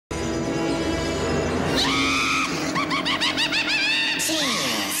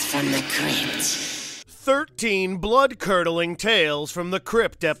the Crypt. 13 blood-curdling tales from the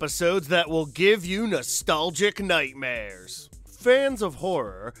Crypt episodes that will give you nostalgic nightmares. Fans of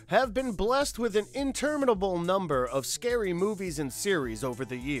horror have been blessed with an interminable number of scary movies and series over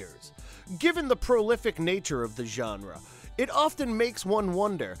the years. Given the prolific nature of the genre, it often makes one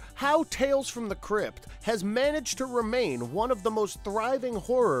wonder how Tales from the Crypt has managed to remain one of the most thriving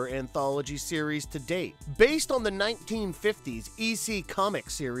horror anthology series to date. Based on the 1950s EC comic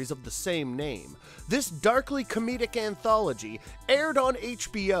series of the same name, this darkly comedic anthology aired on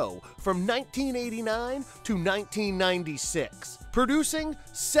HBO from 1989 to 1996, producing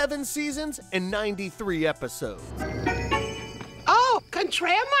 7 seasons and 93 episodes. Oh,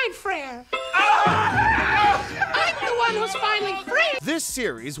 contraire, mein frère. I'm the one who's finally free. This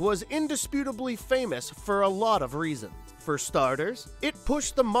series was indisputably famous for a lot of reasons. For starters, it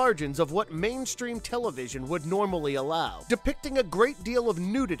pushed the margins of what mainstream television would normally allow, depicting a great deal of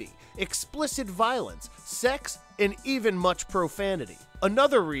nudity, explicit violence, sex, and even much profanity.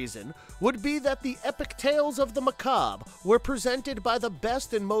 Another reason would be that the epic tales of the macabre were presented by the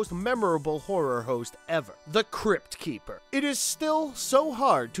best and most memorable horror host ever, the Cryptkeeper. It is still so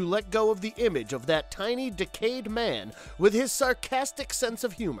hard to let go of the image of that tiny, decayed man with his sarcastic sense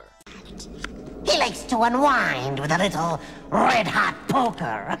of humor. He likes to unwind with a little red-hot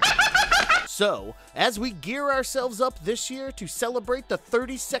poker. So, as we gear ourselves up this year to celebrate the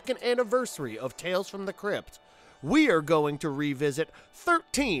 32nd anniversary of Tales from the Crypt, we are going to revisit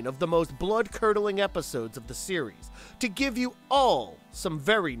 13 of the most blood-curdling episodes of the series to give you all some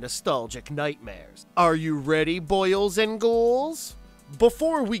very nostalgic nightmares. Are you ready, Boils and Ghouls?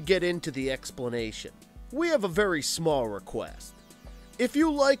 Before we get into the explanation, we have a very small request. If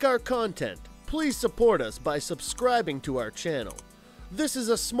you like our content, please support us by subscribing to our channel. This is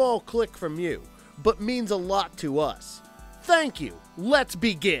a small click from you, but means a lot to us. Thank you. Let's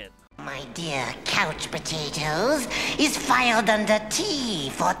begin. My dear couch potatoes is filed under T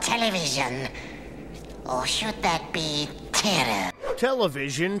for television. Or should that be terror?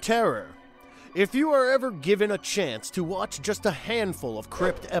 Television terror. If you are ever given a chance to watch just a handful of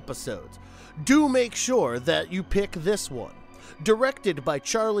Crypt episodes, do make sure that you pick this one. Directed by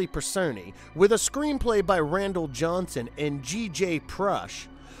Charlie Percerni, with a screenplay by Randall Johnson and G.J. Prush,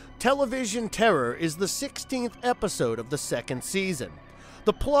 Television Terror is the 16th episode of the 2nd season.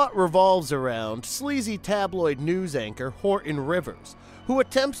 The plot revolves around sleazy tabloid news anchor Horton Rivers, who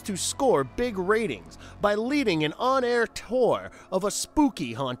attempts to score big ratings by leading an on-air tour of a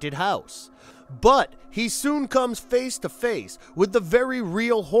spooky haunted house. But he soon comes face to face with the very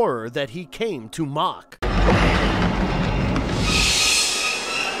real horror that he came to mock.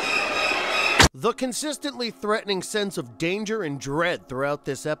 The consistently threatening sense of danger and dread throughout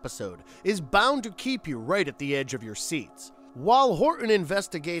this episode is bound to keep you right at the edge of your seats. While Horton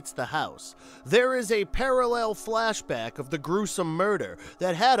investigates the house, there is a parallel flashback of the gruesome murder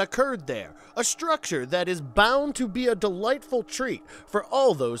that had occurred there, a structure that is bound to be a delightful treat for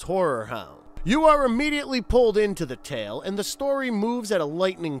all those horror hounds. You are immediately pulled into the tale, and the story moves at a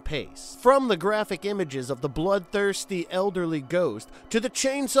lightning pace. From the graphic images of the bloodthirsty elderly ghost to the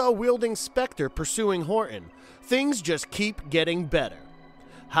chainsaw-wielding specter pursuing Horton, things just keep getting better.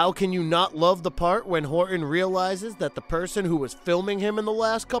 How can you not love the part when Horton realizes that the person who was filming him in the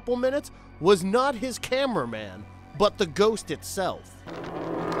last couple minutes was not his cameraman, but the ghost itself?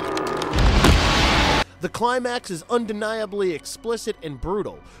 The climax is undeniably explicit and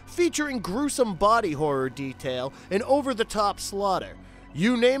brutal, featuring gruesome body horror detail and over-the-top slaughter.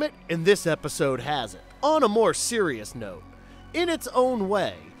 You name it, and this episode has it. On a more serious note, in its own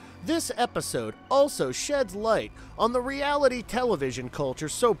way, this episode also sheds light on the reality television culture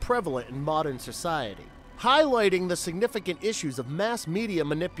so prevalent in modern society, highlighting the significant issues of mass media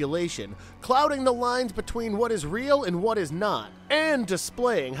manipulation, clouding the lines between what is real and what is not, and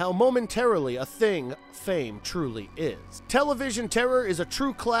displaying how momentarily a thing fame truly is. Television Terror is a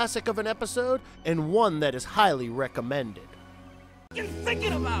true classic of an episode, and one that is highly recommended. What are you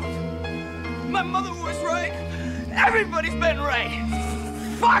thinking about? My mother was right. Everybody's been right.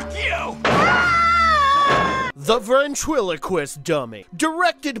 Fuck you! The Ventriloquist Dummy,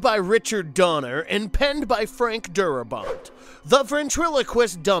 directed by Richard Donner and penned by Frank Darabont. The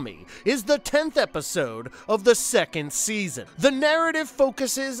Ventriloquist Dummy is the 10th episode of the 2nd season. The narrative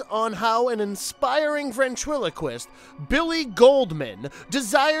focuses on how an inspiring ventriloquist, Billy Goldman,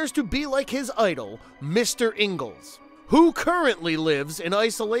 desires to be like his idol, Mr. Ingalls, who currently lives in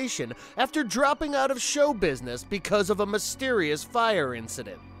isolation after dropping out of show business because of a mysterious fire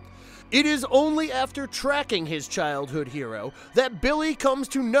incident. It is only after tracking his childhood hero that Billy comes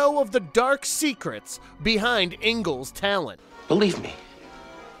to know of the dark secrets behind Ingalls' talent. Believe me,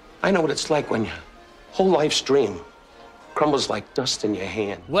 I know what it's like when your whole life's dream crumbles like dust in your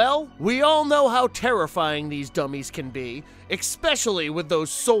hand. Well, we all know how terrifying these dummies can be, especially with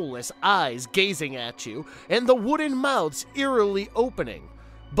those soulless eyes gazing at you and the wooden mouths eerily opening.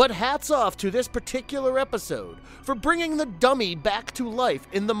 But hats off to this particular episode for bringing the dummy back to life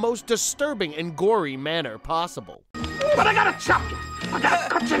in the most disturbing and gory manner possible. But I gotta chop you! I gotta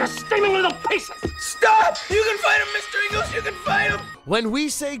cut you into steaming little pieces! Stop! You can fight him, Mr. Eagles, you can fight him! When we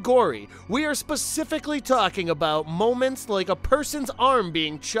say gory, we are specifically talking about moments like a person's arm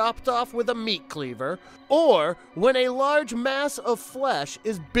being chopped off with a meat cleaver, or when a large mass of flesh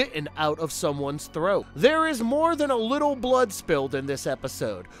is bitten out of someone's throat. There is more than a little blood spilled in this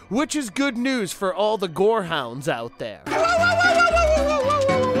episode, which is good news for all the gore hounds out there.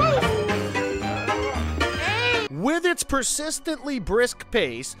 With its persistently brisk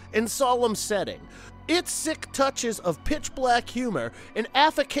pace and solemn setting, its sick touches of pitch-black humor and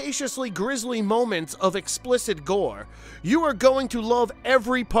efficaciously grisly moments of explicit gore, you are going to love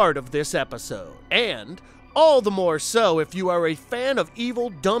every part of this episode. And all the more so if you are a fan of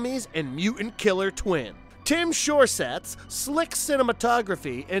evil dummies and mutant killer twins. Tim Shoreset's slick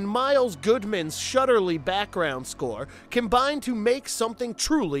cinematography and Miles Goodman's shudderly background score combine to make something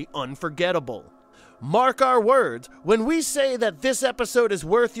truly unforgettable. Mark our words when we say that this episode is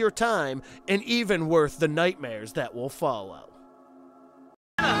worth your time and even worth the nightmares that will follow.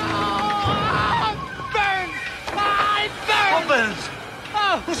 What burns?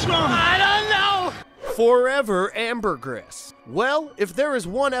 What's wrong? I don't know! Forever Ambergris. Well, if there is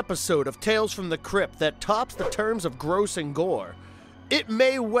one episode of Tales from the Crypt that tops the terms of gross and gore, it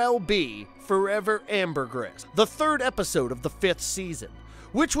may well be Forever Ambergris, the third episode of the 5th season,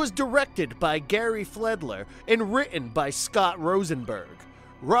 which was directed by Gary Fledler and written by Scott Rosenberg.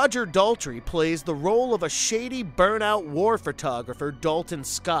 Roger Daltrey plays the role of a shady, burnout war photographer, Dalton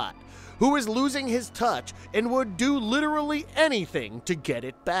Scott, who is losing his touch and would do literally anything to get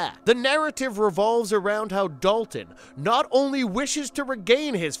it back. The narrative revolves around how Dalton not only wishes to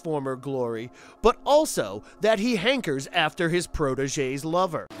regain his former glory, but also that he hankers after his protege's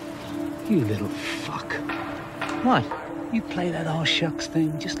lover. You little fuck. What? You play that all shucks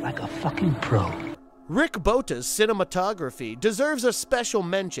thing just like a fucking pro. Rick Bota's cinematography deserves a special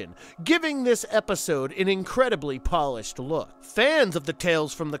mention, giving this episode an incredibly polished look. Fans of the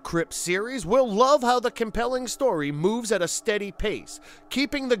Tales from the Crypt series will love how the compelling story moves at a steady pace,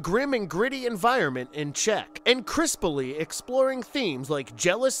 keeping the grim and gritty environment in check, and crisply exploring themes like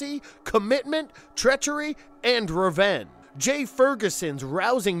jealousy, commitment, treachery, and revenge. Jay Ferguson's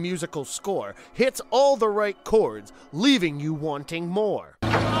rousing musical score hits all the right chords, leaving you wanting more. The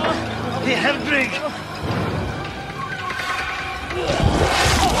handbrake!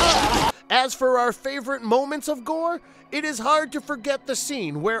 As for our favorite moments of gore, it is hard to forget the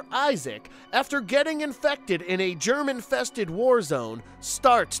scene where Isaac, after getting infected in a germ-infested war zone,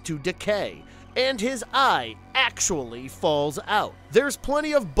 starts to decay, and his eye actually falls out. There's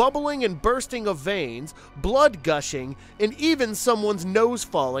plenty of bubbling and bursting of veins, blood gushing, and even someone's nose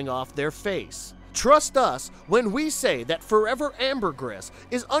falling off their face. Trust us when we say that Forever Ambergris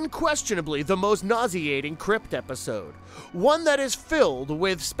is unquestionably the most nauseating Crypt episode. One that is filled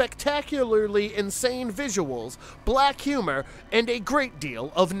with spectacularly insane visuals, black humor, and a great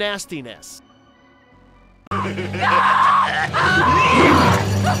deal of nastiness.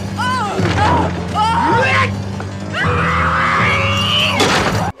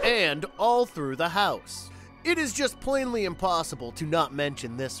 And all through the house. It is just plainly impossible to not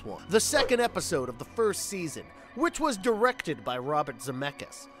mention this one, the second episode of the first season, which was directed by Robert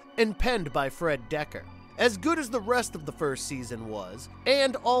Zemeckis and penned by Fred Decker. As good as the rest of the first season was,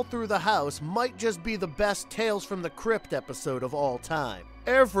 and All Through the House might just be the best Tales from the Crypt episode of all time.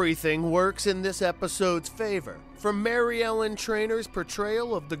 Everything works in this episode's favor, from Mary Ellen Trainor's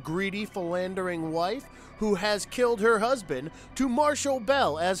portrayal of the greedy, philandering wife who has killed her husband, to Marshall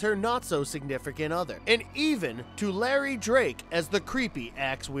Bell as her not-so-significant other, and even to Larry Drake as the creepy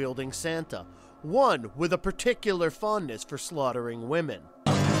axe-wielding Santa, one with a particular fondness for slaughtering women.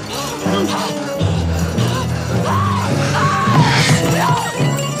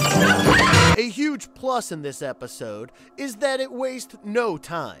 A huge plus in this episode is that it wastes no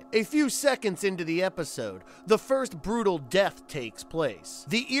time. A few seconds into the episode, the first brutal death takes place.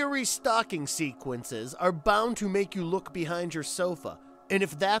 The eerie stalking sequences are bound to make you look behind your sofa, and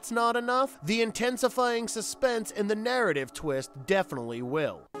if that's not enough, the intensifying suspense and the narrative twist definitely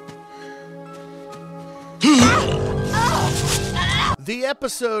will. The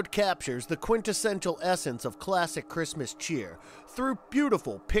episode captures the quintessential essence of classic Christmas cheer through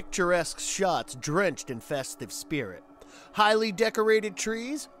beautiful, picturesque shots drenched in festive spirit. Highly decorated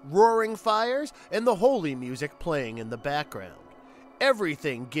trees, roaring fires, and the holy music playing in the background.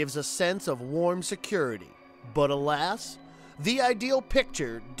 Everything gives a sense of warm security. But alas, the ideal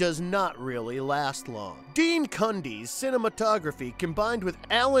picture does not really last long. Dean Cundy's cinematography combined with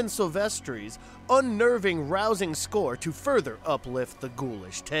Alan Silvestri's unnerving, rousing score to further uplift the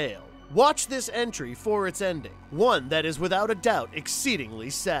ghoulish tale. Watch this entry for its ending, one that is without a doubt exceedingly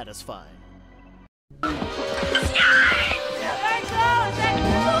satisfying.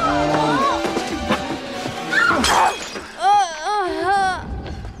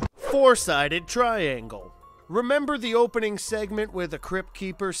 Four-sided triangle. Remember the opening segment where the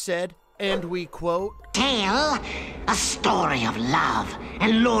Cryptkeeper said, and we quote, Tale, a story of love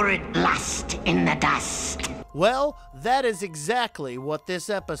and lurid lust in the dust. Well, that is exactly what this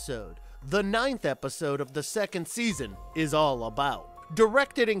episode, the 9th episode of the 2nd season, is all about.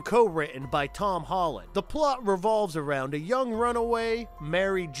 Directed and co-written by Tom Holland, the plot revolves around a young runaway,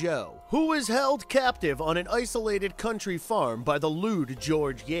 Mary Jo, who is held captive on an isolated country farm by the lewd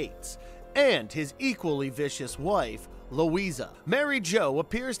George Yates, and his equally vicious wife, Louisa. Mary Jo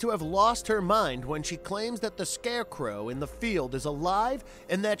appears to have lost her mind when she claims that the scarecrow in the field is alive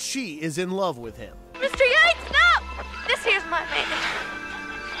and that she is in love with him. Mr. Yates, no! This here's my man.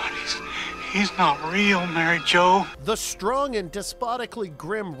 He's not real, Mary Jo. The strong and despotically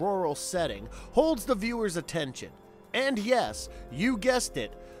grim rural setting holds the viewer's attention. And yes, you guessed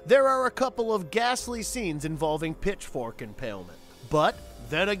it, there are a couple of ghastly scenes involving pitchfork impalement. But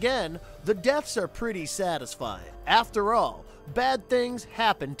then again, the deaths are pretty satisfying. After all, bad things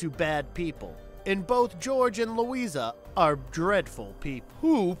happen to bad people. And both George and Louisa are dreadful people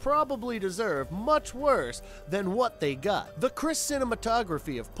who probably deserve much worse than what they got. The crisp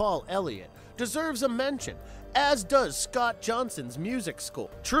cinematography of Paul Elliott deserves a mention, as does Scott Johnson's music score.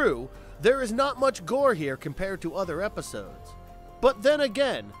 True, there is not much gore here compared to other episodes. But then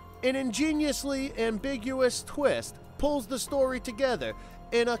again, an ingeniously ambiguous twist pulls the story together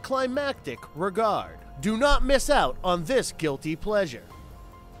in a climactic regard. Do not miss out on this guilty pleasure.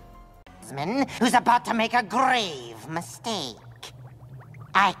 Who's about to make a grave mistake.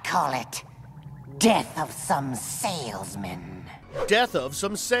 I call it Death of Some Salesman. Death of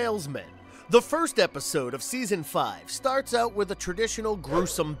Some Salesmen. The first episode of Season 5 starts out with a traditional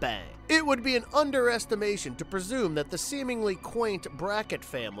gruesome bang. It would be an underestimation to presume that the seemingly quaint Brackett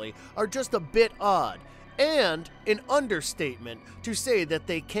family are just a bit odd, and an understatement to say that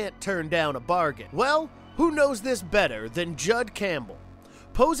they can't turn down a bargain. Well, who knows this better than Judd Campbell?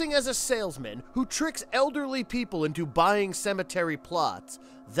 Posing as a salesman who tricks elderly people into buying cemetery plots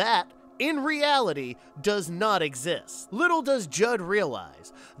that, in reality, does not exist. Little does Judd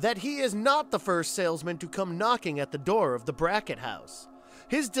realize that he is not the first salesman to come knocking at the door of the Brackett house.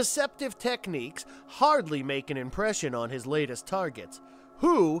 His deceptive techniques hardly make an impression on his latest targets,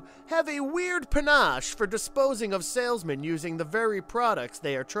 who have a weird panache for disposing of salesmen using the very products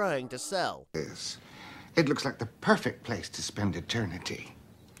they are trying to sell. It looks like the perfect place to spend eternity.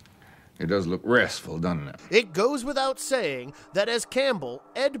 It does look restful, doesn't it? It goes without saying that as Campbell,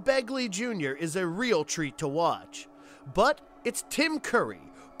 Ed Begley Jr. is a real treat to watch. But it's Tim Curry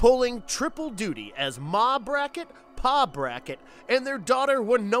pulling triple duty as Ma Brackett, Pa Brackett, and their daughter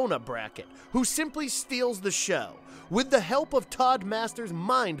Winona Brackett, who simply steals the show, with the help of Todd Masters'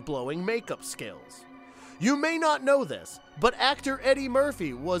 mind-blowing makeup skills. You may not know this, but actor Eddie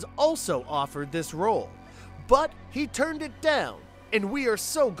Murphy was also offered this role, but he turned it down, and we are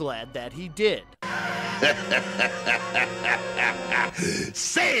so glad that he did.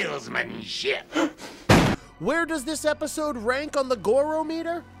 Salesmanship! Where does this episode rank on the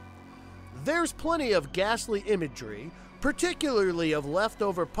Gorometer? There's plenty of ghastly imagery, particularly of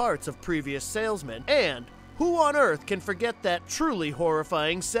leftover parts of previous salesmen, and who on earth can forget that truly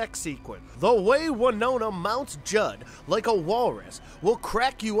horrifying sex sequence? The way Winona mounts Judd like a walrus will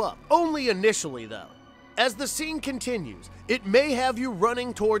crack you up, only initially though. As the scene continues, it may have you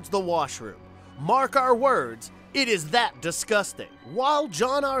running towards the washroom. Mark our words, it is that disgusting. While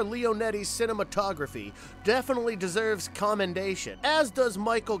John R. Leonetti's cinematography definitely deserves commendation, as does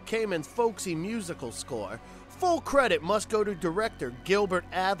Michael Kamen's folksy musical score, full credit must go to director Gilbert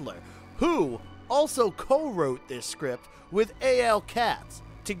Adler, who also co-wrote this script with A.L. Katz.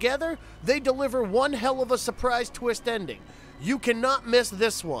 Together, they deliver one hell of a surprise twist ending. You cannot miss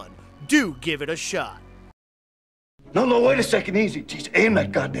this one. Do give it a shot. No, wait a second. Easy. Jeez, aim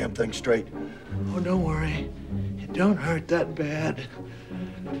that goddamn thing straight. Oh, don't worry. It don't hurt that bad.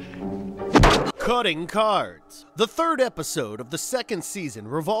 Cutting cards. The third episode of the second season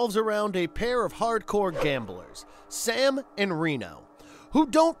revolves around a pair of hardcore gamblers, Sam and Reno, who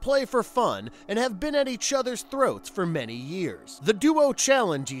don't play for fun and have been at each other's throats for many years. The duo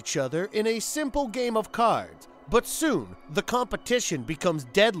challenge each other in a simple game of cards, but soon the competition becomes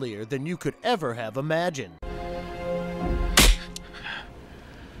deadlier than you could ever have imagined.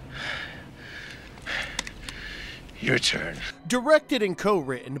 Your turn. Directed and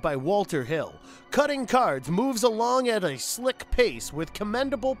co-written by Walter Hill, Cutting Cards moves along at a slick pace with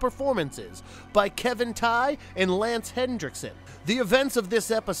commendable performances by Kevin Tighe and Lance Hendrickson. The events of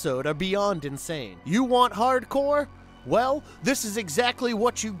this episode are beyond insane. You want hardcore? Well, this is exactly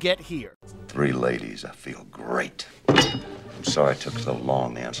what you get here. 3 ladies, I feel great. I'm sorry it took so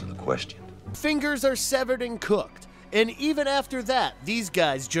long to answer the question. Fingers are severed and cooked. And even after that, these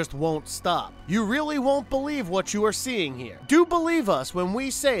guys just won't stop. You really won't believe what you are seeing here. Do believe us when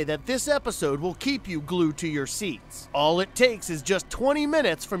we say that this episode will keep you glued to your seats. All it takes is just 20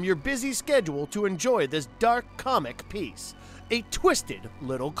 minutes from your busy schedule to enjoy this dark comic piece. A twisted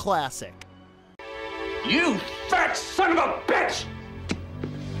little classic. You fat son of a bitch!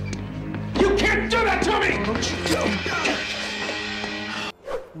 You can't do that to me!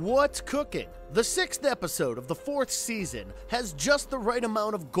 What's Cooking? The 6th episode of the 4th season has just the right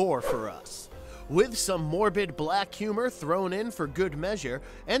amount of gore for us, with some morbid black humor thrown in for good measure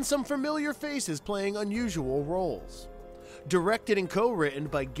and some familiar faces playing unusual roles. Directed and co-written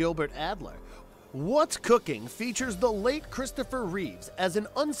by Gilbert Adler, What's Cooking features the late Christopher Reeves as an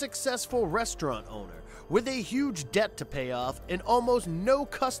unsuccessful restaurant owner with a huge debt to pay off and almost no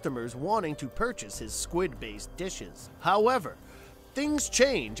customers wanting to purchase his squid-based dishes. However, things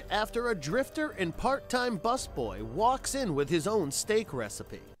change after a drifter and part-time busboy walks in with his own steak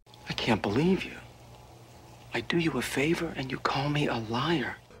recipe. I can't believe you. I do you a favor and you call me a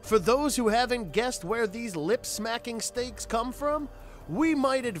liar. For those who haven't guessed where these lip-smacking steaks come from, we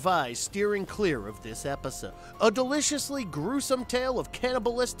might advise steering clear of this episode. A deliciously gruesome tale of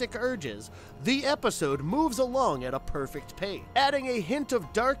cannibalistic urges, the episode moves along at a perfect pace, adding a hint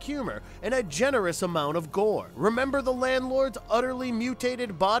of dark humor and a generous amount of gore. Remember the landlord's utterly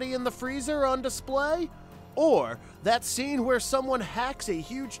mutated body in the freezer on display? Or that scene where someone hacks a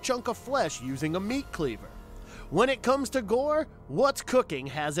huge chunk of flesh using a meat cleaver? When it comes to gore, What's Cooking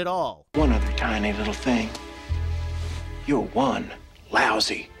has it all. One other tiny little thing. You're one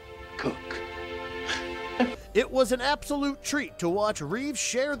lousy cook. It was an absolute treat to watch Reeves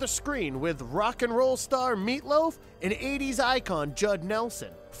share the screen with rock and roll star Meatloaf and 80s icon Judd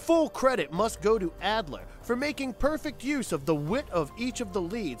Nelson. Full credit must go to Adler for making perfect use of the wit of each of the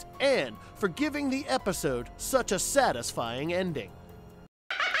leads and for giving the episode such a satisfying ending.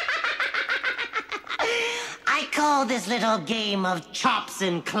 I call this little game of chops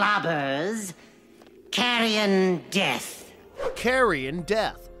and clobbers Carrion Death. Carrion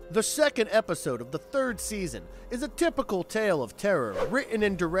Death, the 2nd episode of the 3rd season, is a typical tale of terror written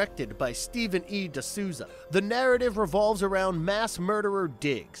and directed by Stephen E. D'Souza. The narrative revolves around mass murderer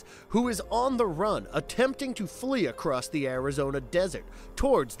Diggs, who is on the run attempting to flee across the Arizona desert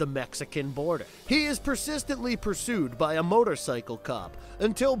towards the Mexican border. He is persistently pursued by a motorcycle cop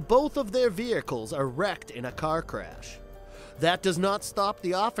until both of their vehicles are wrecked in a car crash. That does not stop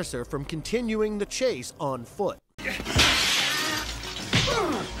the officer from continuing the chase on foot.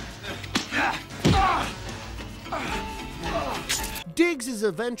 Diggs is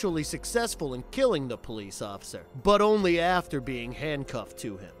eventually successful in killing the police officer, but only after being handcuffed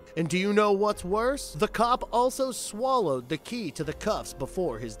to him. And do you know what's worse? The cop also swallowed the key to the cuffs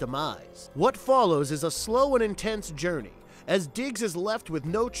before his demise. What follows is a slow and intense journey, as Diggs is left with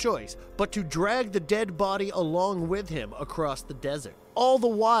no choice but to drag the dead body along with him across the desert, all the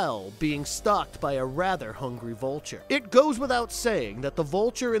while being stalked by a rather hungry vulture. It goes without saying that the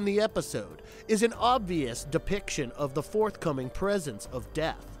vulture in the episode is an obvious depiction of the forthcoming presence of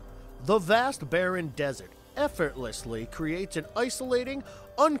death. The vast barren desert effortlessly creates an isolating,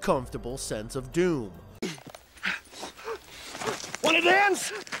 uncomfortable sense of doom. Wanna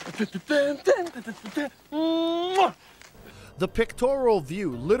dance? The pictorial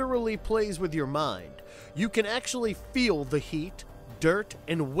view literally plays with your mind. You can actually feel the heat, dirt,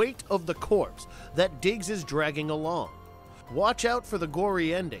 and weight of the corpse that Diggs is dragging along. Watch out for the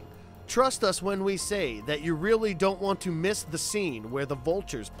gory ending. Trust us when we say that you really don't want to miss the scene where the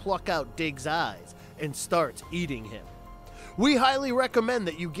vultures pluck out Diggs' eyes and starts eating him. We highly recommend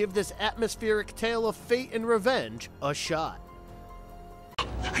that you give this atmospheric tale of fate and revenge a shot.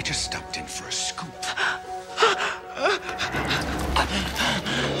 I just stopped in for a scoop.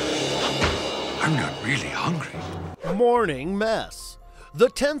 I'm not really hungry. Morning Mess. The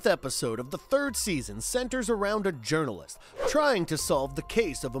 10th episode of the 3rd season centers around a journalist trying to solve the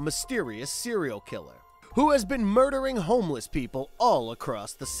case of a mysterious serial killer. who has been murdering homeless people all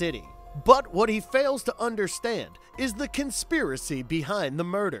across the city. But what he fails to understand is the conspiracy behind the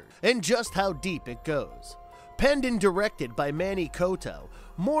murder and just how deep it goes. Penned and directed by Manny Coto,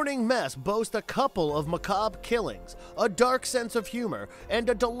 Morning Mess boasts a couple of macabre killings, a dark sense of humor, and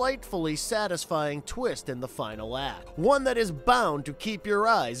a delightfully satisfying twist in the final act. One that is bound to keep your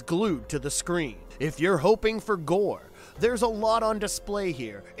eyes glued to the screen. If you're hoping for gore, there's a lot on display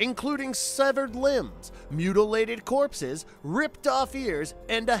here, including severed limbs, mutilated corpses, ripped off ears,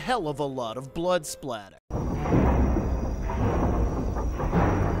 and a hell of a lot of blood splatter.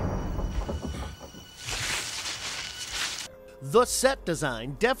 The set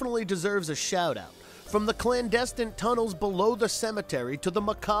design definitely deserves a shout out, from the clandestine tunnels below the cemetery to the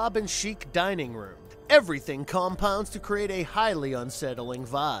macabre and chic dining room. Everything compounds to create a highly unsettling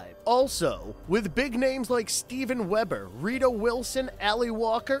vibe. Also, with big names like Steven Weber, Rita Wilson, Ali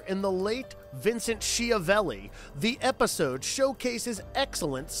Walker, and the late Vincent Schiavelli, the episode showcases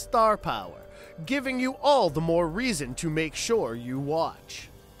excellent star power, giving you all the more reason to make sure you watch.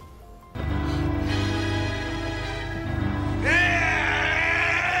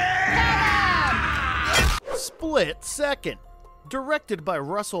 Split Second. Directed by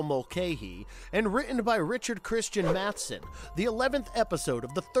Russell Mulcahy and written by Richard Christian Matheson, the 11th episode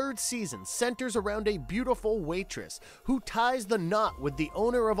of the 3rd season centers around a beautiful waitress who ties the knot with the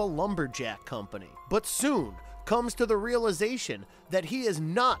owner of a lumberjack company, but soon comes to the realization that he is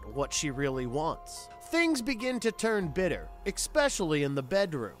not what she really wants. Things begin to turn bitter, especially in the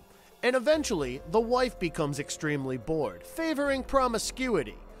bedroom, and eventually the wife becomes extremely bored, favoring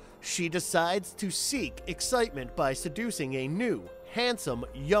promiscuity. She decides to seek excitement by seducing a new, handsome,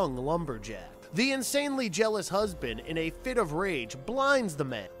 young lumberjack. The insanely jealous husband, in a fit of rage, blinds the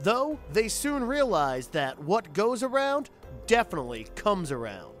man, though they soon realize that what goes around definitely comes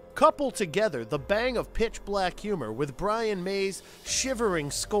around. Couple together the bang of pitch-black humor with Brian May's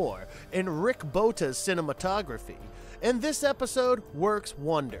shivering score and Rick Bota's cinematography, and this episode works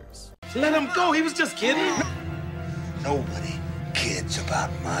wonders. Let him go, he was just kidding. Nobody kids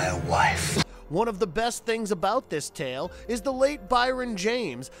about my wife. One of the best things about this tale is the late Byron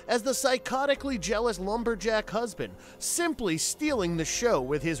James as the psychotically jealous lumberjack husband, simply stealing the show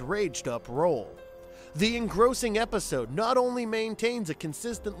with his raged-up role. The engrossing episode not only maintains a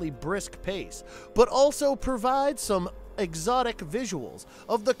consistently brisk pace, but also provides some exotic visuals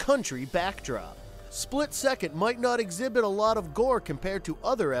of the country backdrop. Split Second might not exhibit a lot of gore compared to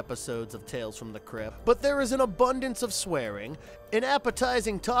other episodes of Tales from the Crypt, but there is an abundance of swearing, an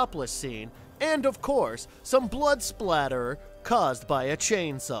appetizing topless scene, and of course, some blood splatter caused by a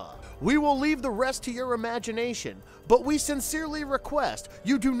chainsaw. We will leave the rest to your imagination, but we sincerely request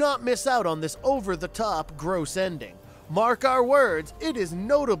you do not miss out on this over-the-top gross ending. Mark our words, it is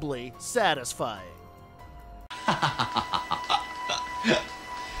notably satisfying.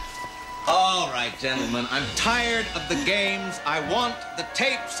 All right, gentlemen, I'm tired of the games. I want the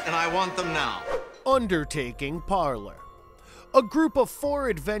tapes, and I want them now. Undertaking Parlor. A group of 4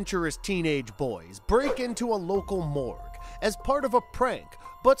 adventurous teenage boys break into a local morgue as part of a prank,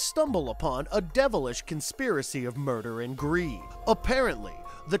 but stumble upon a devilish conspiracy of murder and greed. Apparently,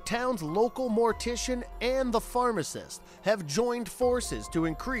 the town's local mortician and the pharmacist have joined forces to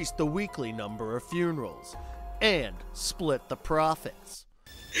increase the weekly number of funerals and split the profits.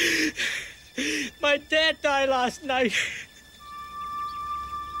 My dad died last night.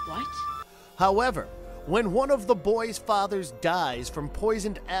 What? However, when one of the boys' fathers dies from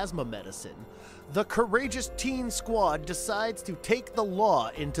poisoned asthma medicine, the courageous teen squad decides to take the law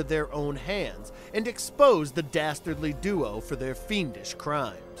into their own hands and expose the dastardly duo for their fiendish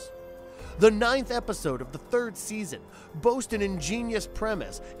crimes. The 9th episode of the 3rd season boasts an ingenious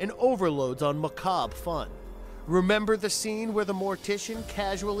premise and overloads on macabre fun. Remember the scene where the mortician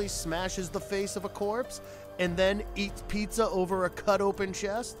casually smashes the face of a corpse and then eats pizza over a cut-open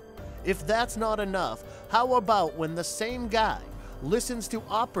chest? If that's not enough, how about when the same guy listens to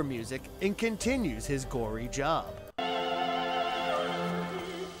opera music and continues his gory job?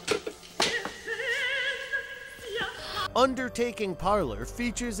 Undertaking Parlor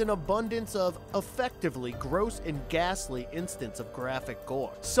features an abundance of effectively gross and ghastly instances of graphic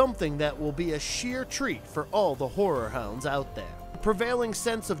gore, something that will be a sheer treat for all the horror hounds out there. The prevailing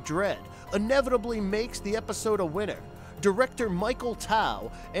sense of dread inevitably makes the episode a winner. Director Michael Tao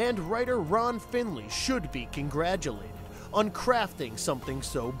and writer Ron Finley should be congratulated on crafting something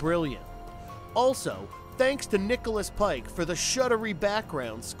so brilliant. Also, thanks to Nicholas Pike for the shuddery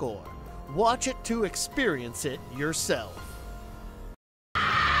background score. Watch it to experience it yourself.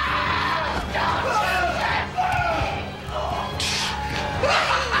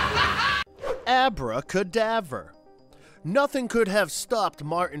 Abracadaver. Nothing could have stopped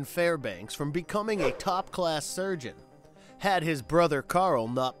Martin Fairbanks from becoming a top-class surgeon, had his brother Carl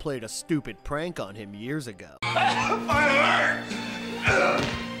not played a stupid prank on him years ago. My heart!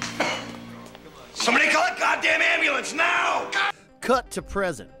 Somebody call a goddamn ambulance now! Cut to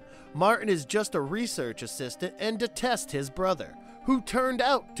present. Martin is just a research assistant and detests his brother, who turned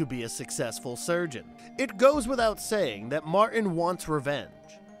out to be a successful surgeon. It goes without saying that Martin wants revenge,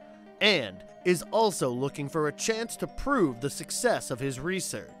 and is also looking for a chance to prove the success of his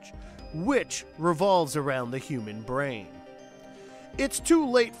research, which revolves around the human brain. It's too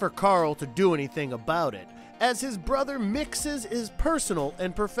late for Carl to do anything about it, as his brother mixes his personal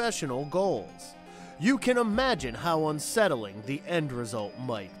and professional goals. You can imagine how unsettling the end result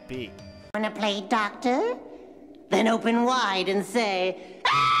might be. Wanna play doctor? Then open wide and say,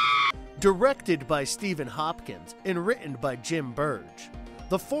 "Ah!" Directed by Stephen Hopkins and written by Jim Burge,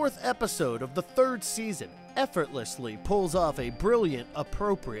 the 4th episode of the 3rd season effortlessly pulls off a brilliant,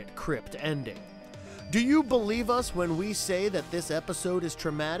 appropriate Crypt ending. Do you believe us when we say that this episode is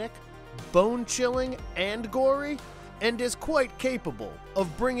traumatic, bone-chilling, and gory, and is quite capable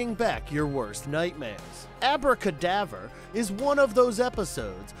of bringing back your worst nightmares? Abracadaver is one of those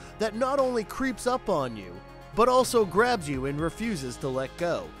episodes that not only creeps up on you, but also grabs you and refuses to let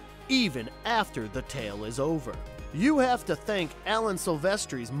go, even after the tale is over. You have to thank Alan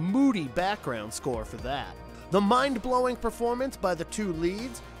Silvestri's moody background score for that. The mind-blowing performance by the two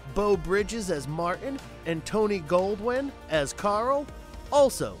leads, Beau Bridges as Martin and Tony Goldwyn as Carl,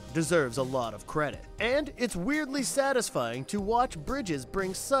 also deserves a lot of credit. And it's weirdly satisfying to watch Bridges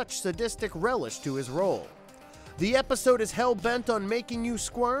bring such sadistic relish to his role. The episode is hell-bent on making you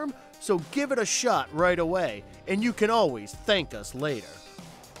squirm, so give it a shot right away, and you can always thank us later.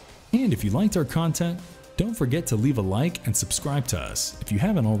 And if you liked our content, don't forget to leave a like and subscribe to us if you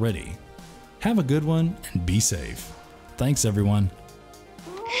haven't already. Have a good one and be safe. Thanks, everyone.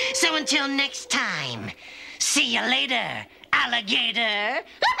 So until next time, see you later, alligator.